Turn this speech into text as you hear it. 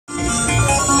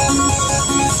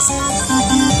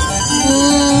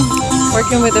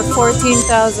Working with the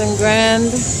 14,000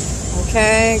 grand.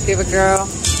 Okay, give a girl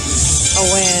a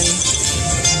win.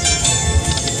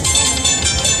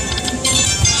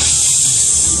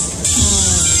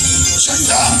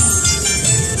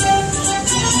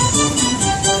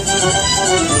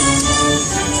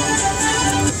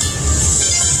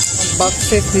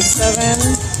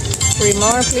 $1.57. 3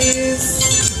 more, please.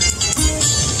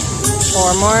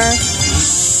 4 more.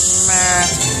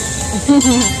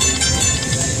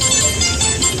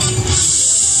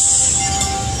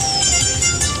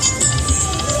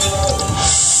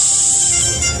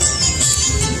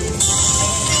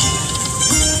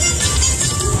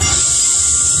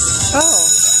 Oh.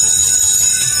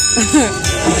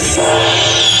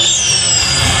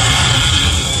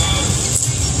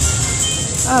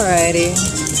 Alrighty.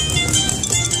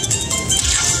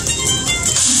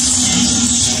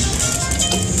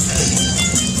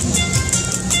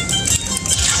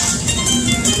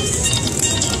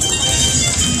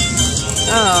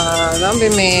 Oh, don't be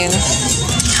mean.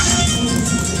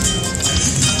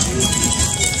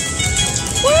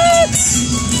 What?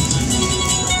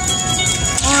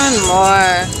 One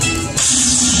more.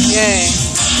 Yay.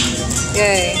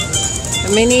 Yay. The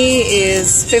mini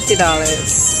is $50.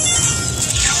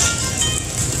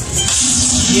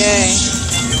 Yay.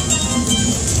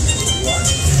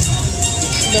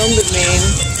 Don't be mean.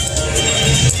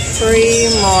 3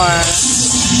 more.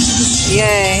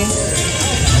 Yay.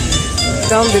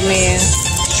 Don't be mean.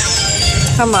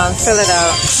 Come on, fill it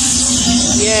out.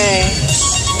 Yay.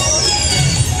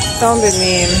 Don't be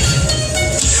mean.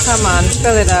 Come on,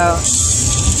 fill it out.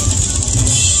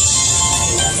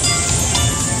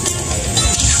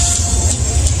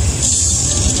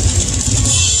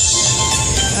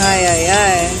 Ay, ay,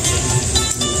 ay.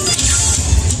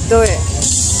 Do it.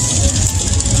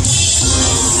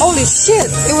 Holy shit,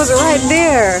 it was right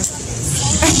there.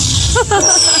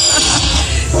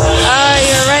 Ah,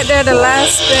 you're right there, the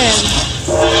last spin.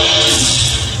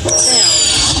 Damn.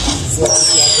 So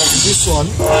this one.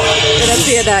 It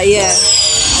appeared that, yeah.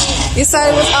 You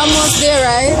said it was almost there,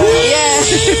 right? Yeah.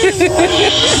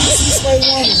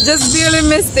 Just barely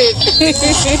missed it.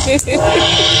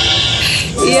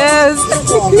 Yes.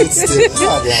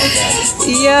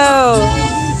 Yo.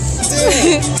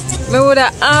 Me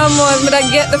woulda almost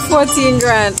get the 14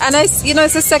 grand. And you know,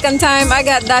 it's the second time I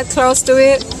got that close to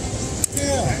it.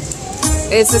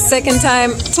 It's the second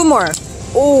time. 2 more.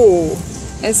 Oh,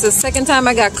 it's the second time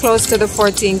I got close to the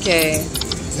 14K.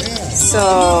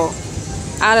 So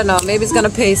I don't know. Maybe it's gonna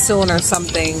pay soon or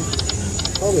something.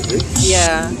 Probably.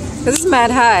 Yeah, because it's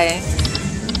mad high.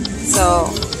 So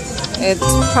it's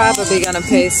probably gonna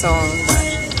pay soon. But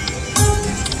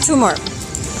 2 more.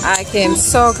 I came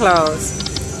so close.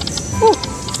 Whew.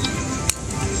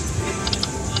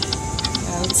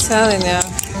 I'm telling you.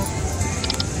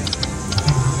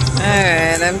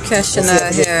 Alright, I'm cashing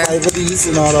out here. 5 of these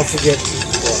in order to get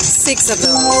 6 of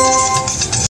those.